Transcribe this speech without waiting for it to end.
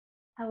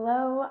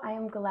Hello, I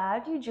am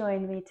glad you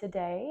joined me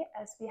today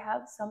as we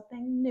have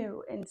something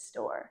new in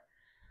store.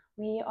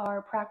 We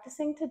are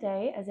practicing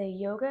today as a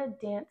yoga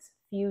dance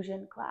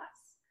fusion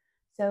class.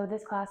 So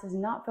this class is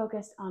not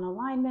focused on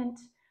alignment,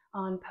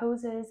 on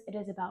poses. It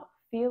is about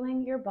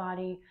feeling your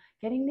body,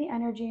 getting the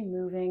energy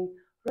moving,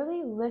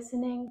 really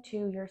listening to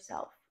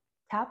yourself,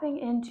 tapping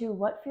into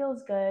what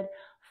feels good,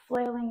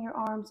 flailing your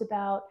arms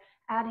about,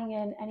 adding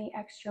in any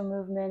extra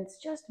movements,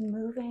 just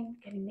moving,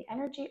 getting the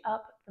energy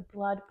up, the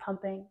blood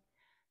pumping.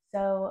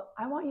 So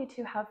I want you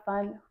to have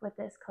fun with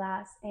this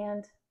class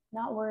and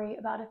not worry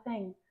about a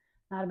thing.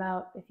 Not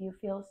about if you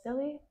feel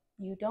silly,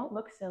 you don't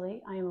look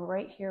silly. I am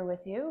right here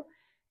with you.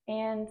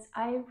 And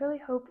I really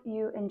hope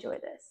you enjoy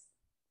this.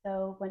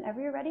 So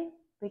whenever you're ready,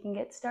 we can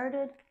get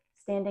started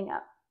standing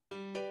up.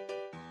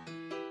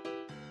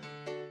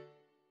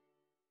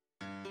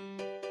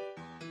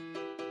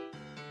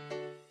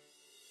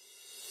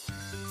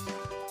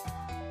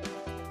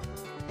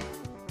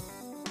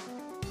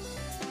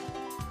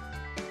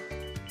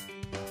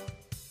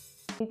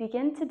 We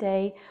begin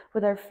today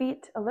with our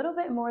feet a little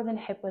bit more than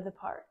hip width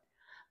apart,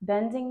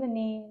 bending the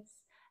knees,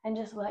 and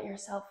just let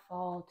yourself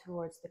fall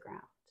towards the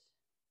ground.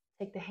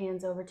 Take the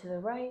hands over to the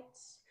right,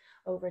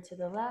 over to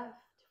the left.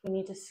 If we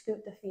need to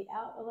scoot the feet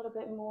out a little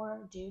bit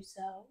more, do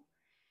so.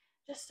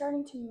 Just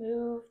starting to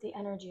move the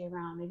energy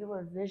around. Maybe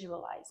we're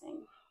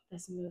visualizing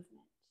this movement.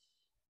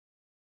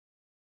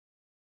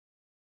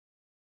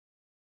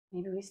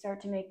 Maybe we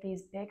start to make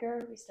these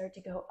bigger. We start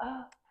to go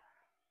up.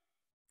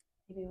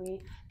 Maybe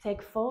we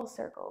take full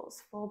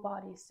circles, full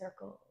body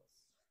circles,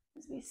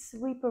 as we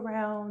sweep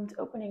around,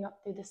 opening up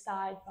through the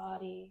side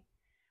body.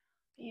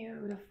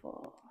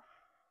 Beautiful.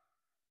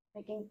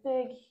 Making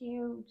big,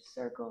 huge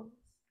circles.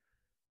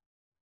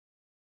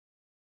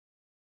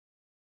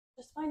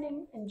 Just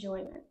finding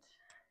enjoyment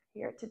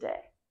here today.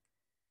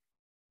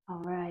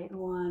 All right,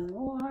 one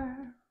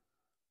more.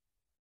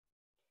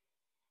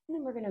 And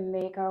then we're going to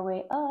make our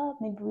way up.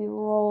 Maybe we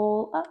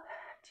roll up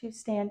to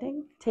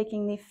standing,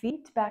 taking the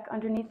feet back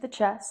underneath the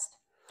chest.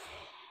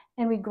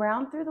 And we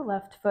ground through the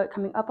left foot,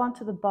 coming up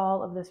onto the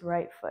ball of this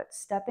right foot,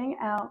 stepping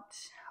out,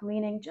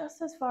 leaning just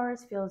as far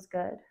as feels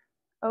good,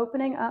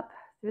 opening up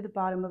through the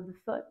bottom of the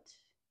foot.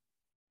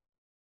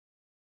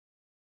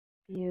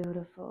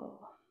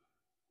 Beautiful.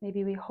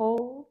 Maybe we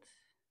hold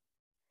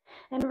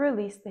and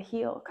release the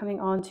heel, coming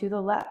onto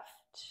the left.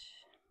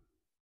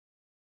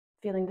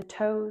 Feeling the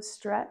toes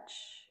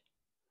stretch.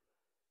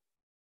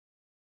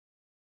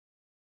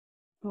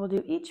 We'll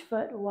do each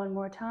foot one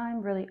more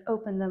time, really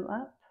open them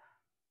up.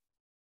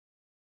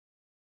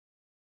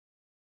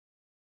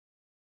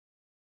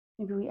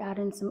 Maybe we add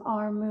in some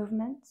arm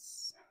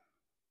movements.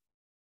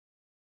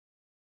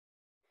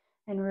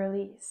 And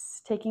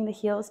release, taking the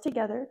heels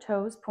together,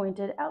 toes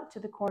pointed out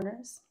to the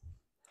corners.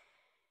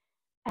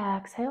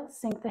 Exhale,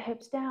 sink the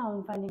hips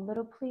down, finding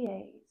little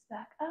plies,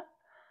 back up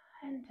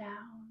and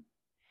down.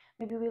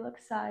 Maybe we look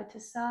side to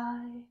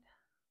side.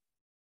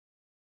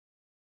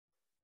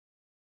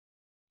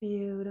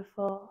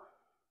 Beautiful.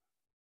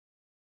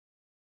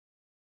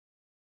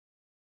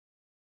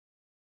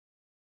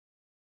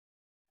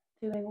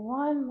 Doing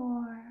one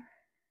more.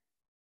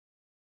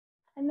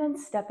 And then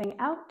stepping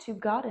out to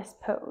goddess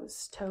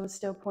pose, toes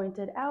still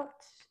pointed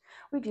out.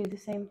 We do the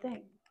same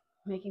thing,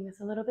 making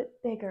this a little bit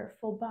bigger,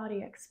 full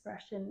body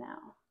expression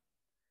now.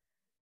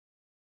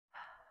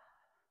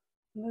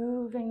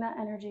 Moving that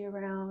energy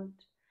around,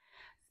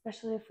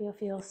 especially if you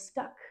feel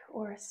stuck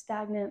or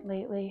stagnant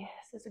lately.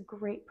 This is a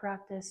great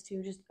practice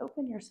to just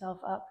open yourself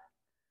up.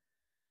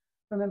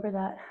 Remember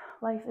that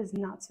life is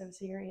not so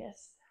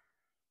serious,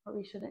 or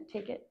we shouldn't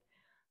take it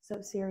so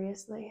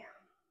seriously.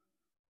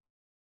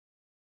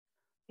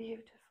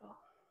 Beautiful.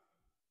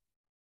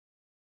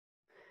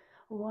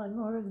 One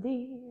more of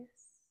these.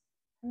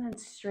 And then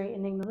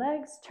straightening the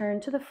legs,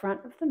 turn to the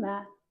front of the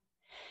mat.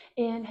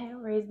 Inhale,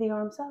 raise the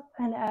arms up,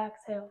 and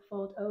exhale,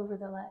 fold over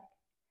the leg.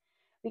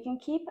 We can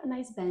keep a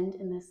nice bend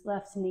in this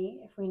left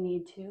knee if we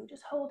need to,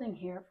 just holding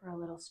here for a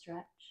little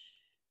stretch.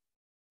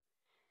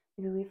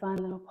 Maybe we find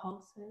little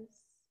pulses.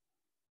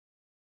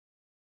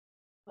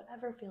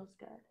 Whatever feels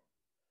good.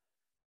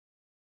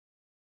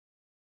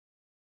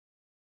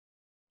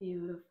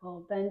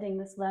 Beautiful. Bending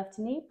this left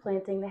knee,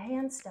 planting the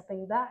hands,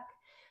 stepping back,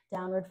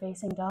 downward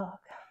facing dog.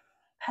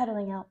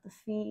 Pedaling out the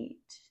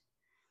feet.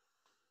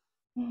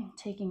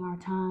 Taking our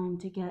time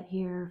to get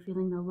here,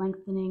 feeling the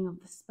lengthening of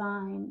the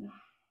spine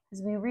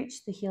as we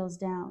reach the heels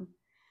down.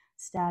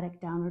 Static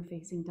downward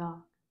facing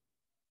dog.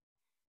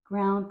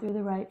 Ground through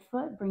the right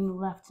foot, bring the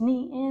left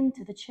knee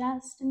into the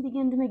chest and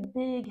begin to make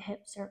big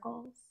hip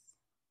circles.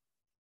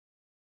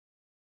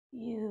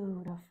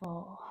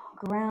 Beautiful.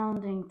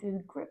 Grounding through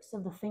the grips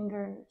of the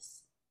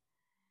fingers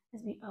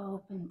as we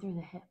open through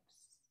the hips.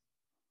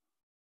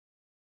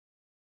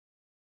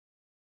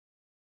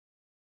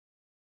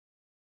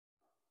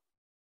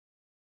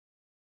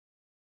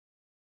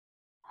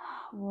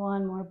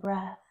 One more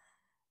breath.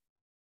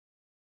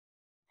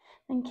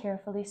 And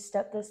carefully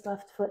step this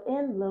left foot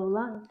in, low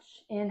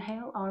lunge.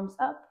 Inhale, arms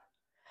up.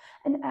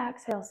 And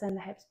exhale, send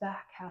the hips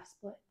back, half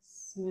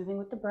splits. Moving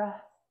with the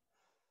breath.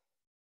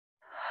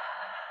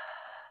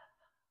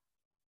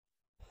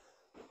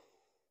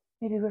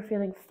 Maybe we're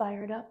feeling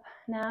fired up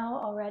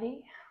now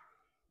already,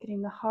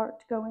 getting the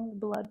heart going, the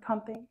blood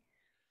pumping.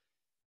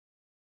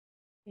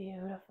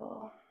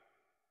 Beautiful.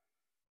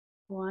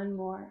 One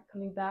more,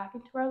 coming back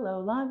into our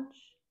low lunge,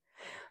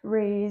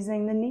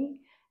 raising the knee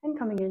and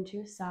coming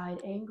into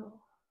side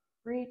angle.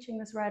 Reaching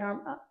this right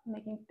arm up,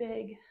 making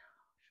big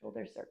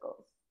shoulder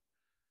circles.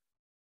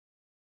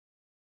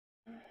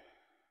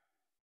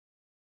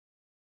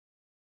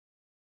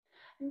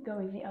 And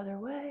going the other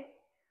way.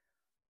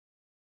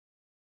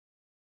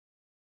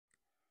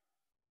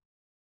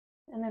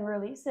 And then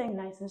releasing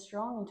nice and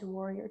strong into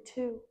warrior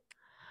two.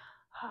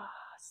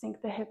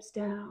 Sink the hips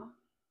down.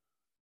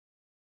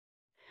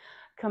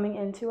 Coming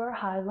into our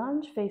high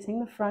lunge, facing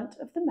the front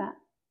of the mat.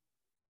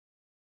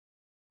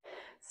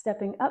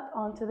 Stepping up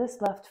onto this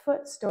left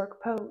foot,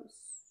 stork pose.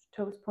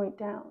 Toes point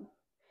down.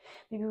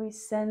 Maybe we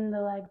send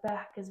the leg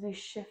back as we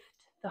shift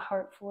the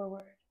heart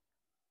forward.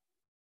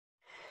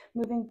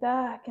 Moving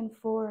back and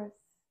forth,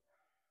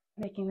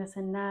 making this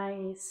a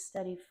nice,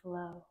 steady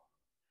flow.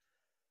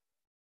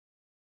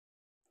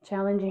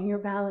 Challenging your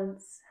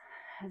balance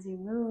as you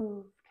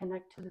move,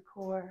 connect to the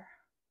core.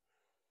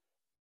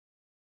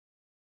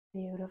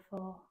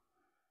 Beautiful.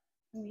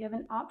 And we have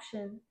an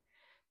option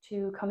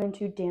to come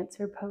into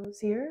dancer pose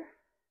here,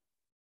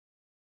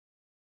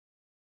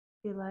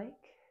 if you like.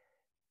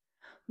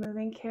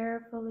 Moving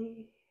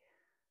carefully.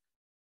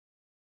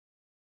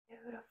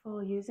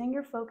 Beautiful. Using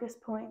your focus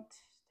point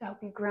to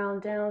help you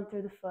ground down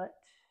through the foot.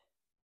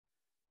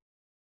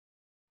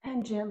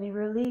 And gently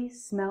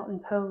release, mountain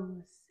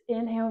pose.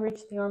 Inhale,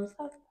 reach the arms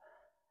up,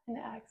 and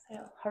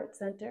exhale, heart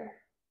center.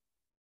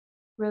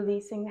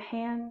 Releasing the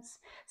hands,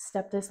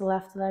 step this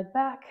left leg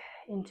back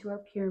into our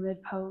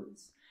pyramid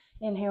pose.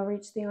 Inhale,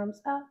 reach the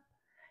arms up,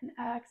 and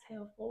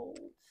exhale, fold.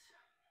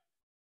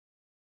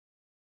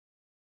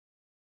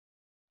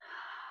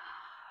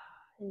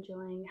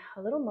 Enjoying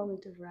a little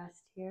moment of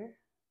rest here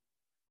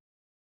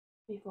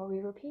before we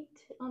repeat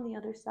on the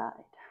other side.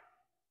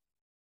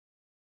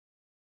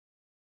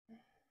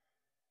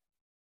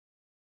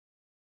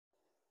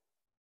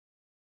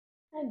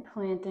 And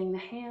planting the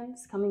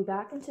hands, coming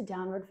back into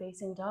downward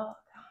facing dog.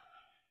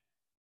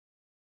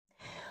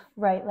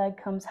 Right leg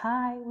comes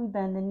high, we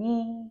bend the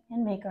knee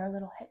and make our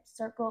little hip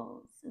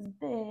circles as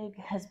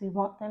big as we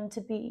want them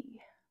to be.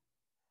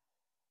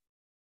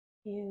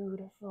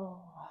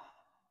 Beautiful.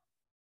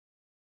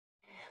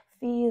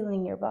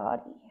 Feeling your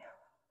body,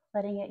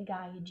 letting it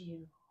guide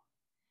you.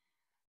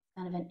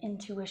 Kind of an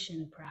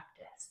intuition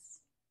practice.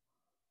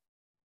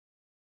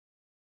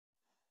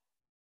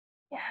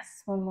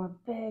 Yes, one more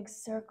big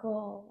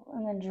circle,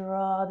 and then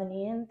draw the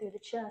knee in through the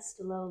chest,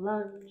 low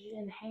lunge,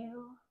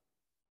 inhale,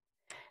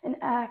 and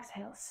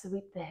exhale,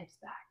 sweep the hips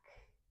back.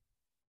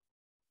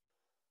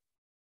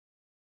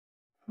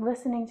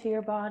 Listening to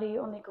your body,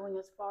 only going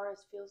as far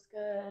as feels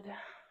good.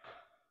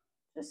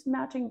 Just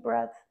matching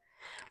breath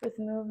with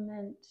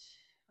movement,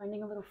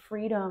 finding a little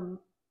freedom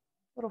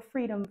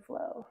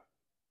flow.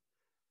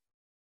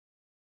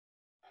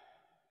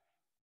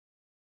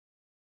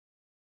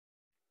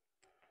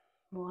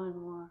 One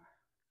more.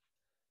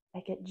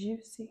 Make it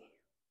juicy.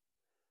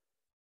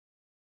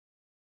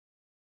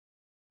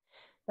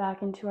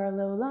 Back into our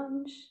low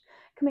lunge,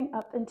 coming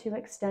up into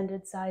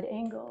extended side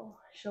angle,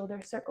 shoulder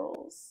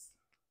circles.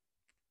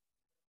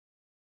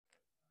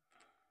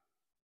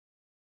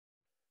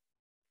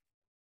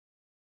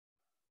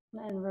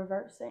 And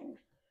reversing.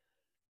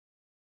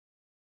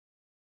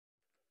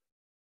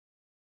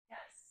 Yes,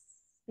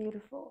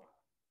 beautiful.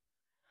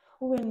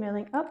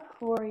 Windmilling up,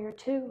 warrior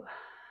two,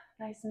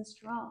 nice and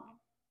strong.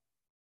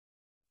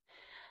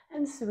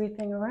 And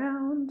sweeping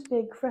around,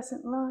 big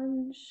crescent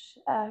lunge,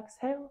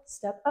 exhale,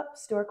 step up,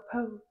 stork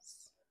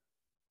pose.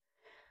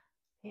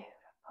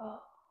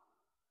 Beautiful.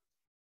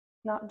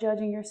 Not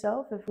judging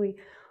yourself if we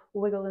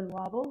wiggle and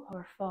wobble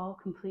or fall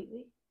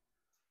completely.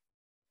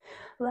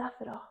 Laugh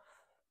it off.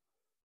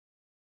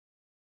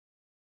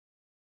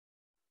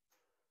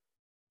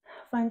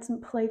 Find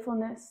some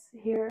playfulness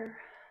here,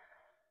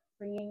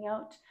 bringing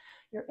out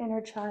your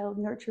inner child,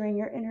 nurturing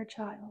your inner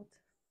child.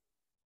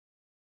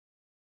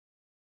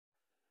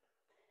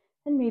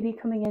 And maybe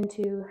coming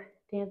into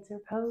dancer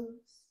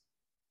pose.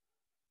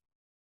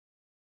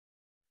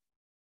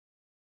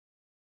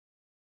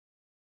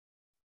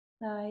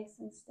 Nice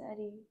and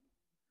steady.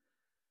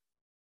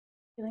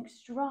 Feeling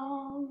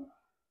strong.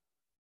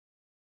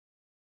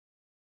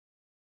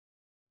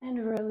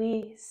 And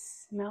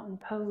release, mountain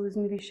pose.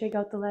 Maybe shake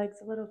out the legs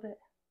a little bit.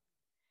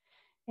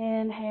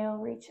 Inhale,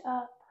 reach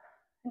up.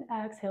 And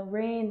exhale,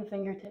 rain the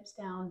fingertips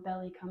down.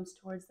 Belly comes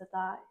towards the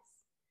thighs.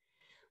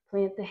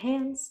 Plant the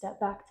hands,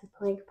 step back to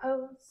plank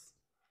pose.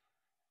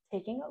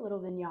 Taking a little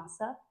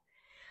vinyasa.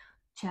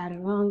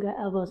 Chaturanga,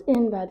 elbows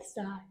in by the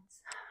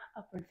sides.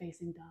 Upward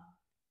facing dog.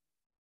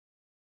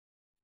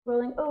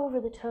 Rolling over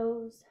the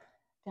toes.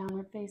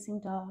 Downward facing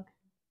dog.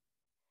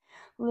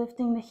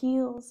 Lifting the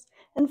heels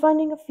and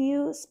finding a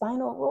few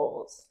spinal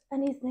rolls.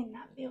 Anything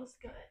that feels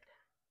good.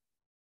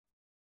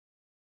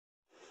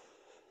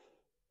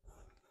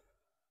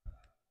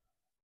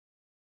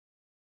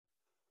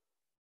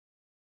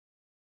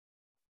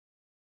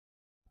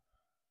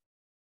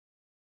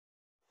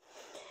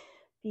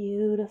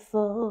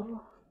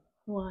 Beautiful.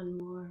 One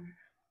more.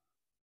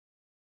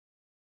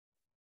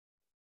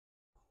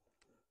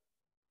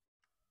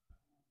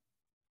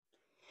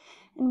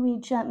 And we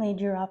gently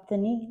drop the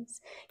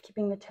knees,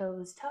 keeping the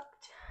toes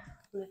tucked,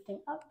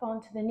 lifting up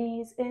onto the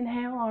knees.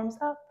 Inhale, arms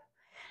up,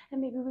 and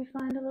maybe we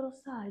find a little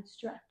side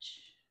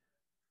stretch.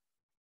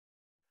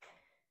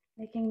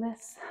 Making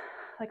this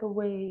like a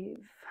wave.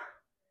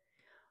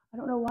 I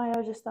don't know why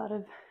I just thought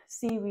of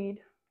seaweed,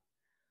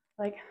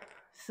 like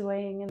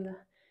swaying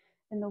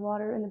in the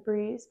water, in the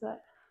breeze,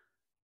 but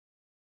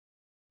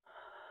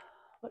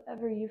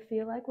whatever you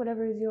feel like,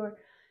 whatever is your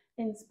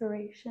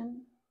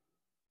inspiration.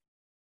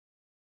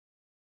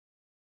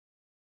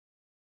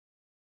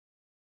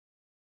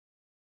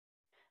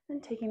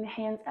 And taking the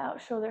hands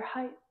out, shoulder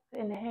height.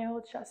 Inhale,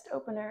 chest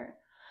opener.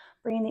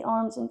 Bringing the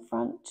arms in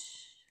front,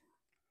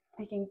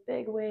 making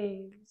big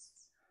waves,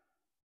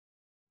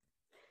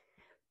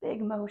 big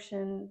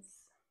motions.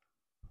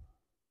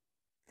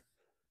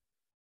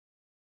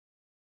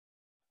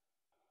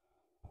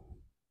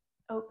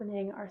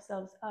 Opening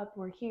ourselves up,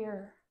 we're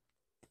here.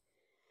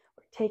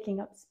 We're taking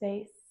up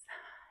space,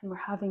 and we're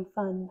having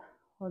fun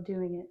while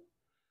doing it.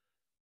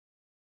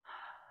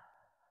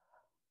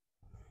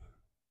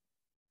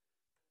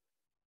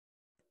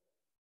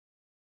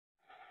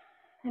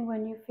 And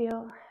when you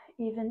feel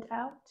evened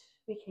out,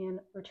 we can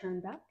return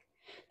back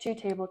to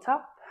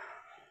tabletop.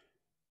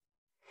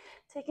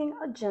 Taking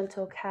a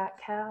gentle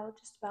cat-cow,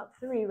 just about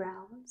 3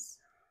 rounds.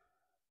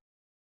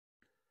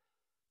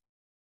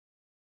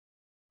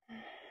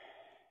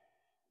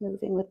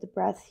 Moving with the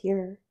breath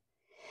here,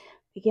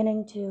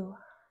 beginning to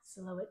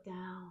slow it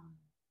down.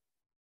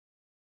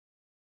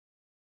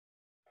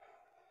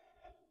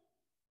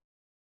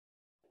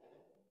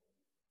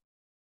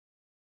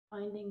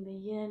 Finding the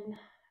yin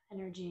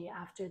energy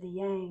after the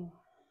yang.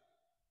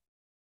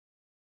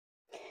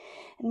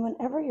 And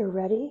whenever you're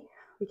ready,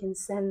 we can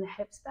send the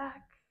hips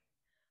back,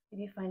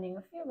 maybe finding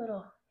a few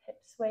little hip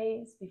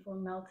sways before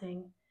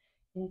melting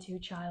into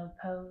child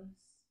pose.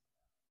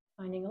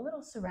 Finding a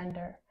little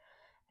surrender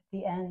at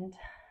the end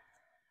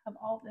of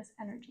all this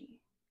energy.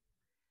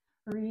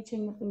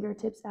 Reaching the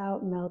fingertips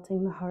out,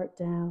 melting the heart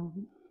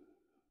down.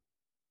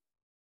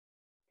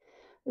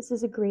 This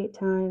is a great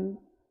time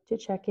to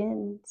check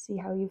in, see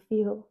how you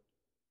feel.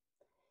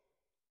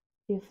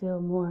 Do you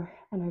feel more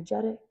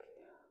energetic,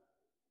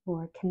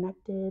 more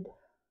connected,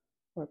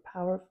 more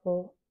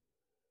powerful,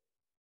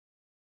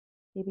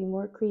 maybe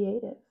more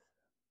creative?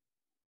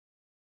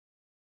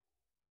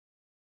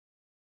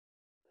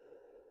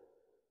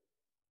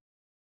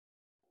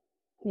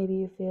 Maybe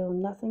you feel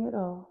nothing at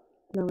all,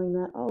 knowing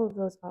that all of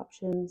those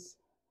options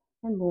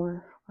and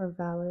more are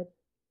valid.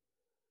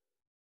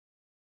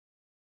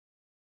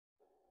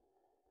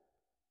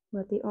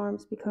 Let the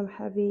arms become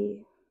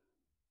heavy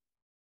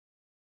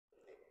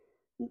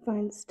and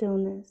find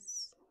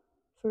stillness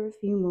for a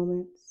few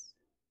moments.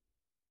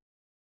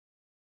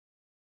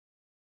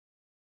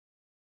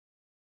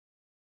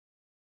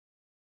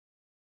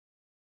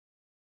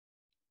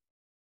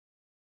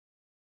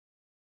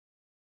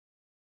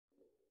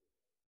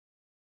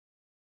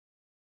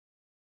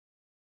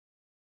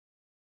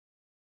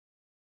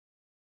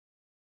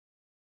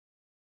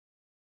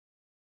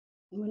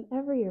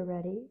 Whenever you're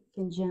ready, you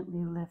can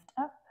gently lift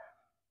up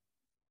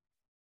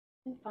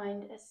and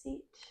find a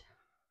seat.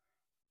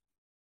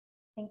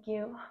 Thank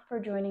you for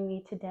joining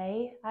me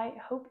today. I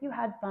hope you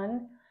had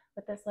fun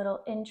with this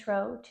little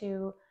intro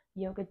to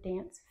yoga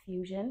dance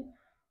fusion.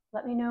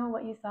 Let me know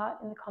what you thought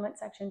in the comment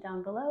section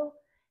down below.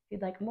 If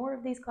you'd like more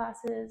of these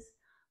classes,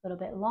 a little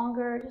bit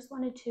longer, just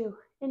wanted to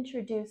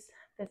introduce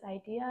this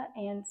idea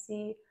and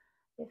see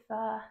if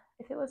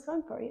it was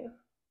fun for you.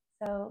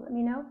 So let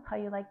me know how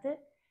you liked it,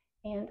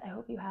 and I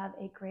hope you have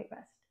a great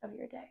rest of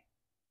your day.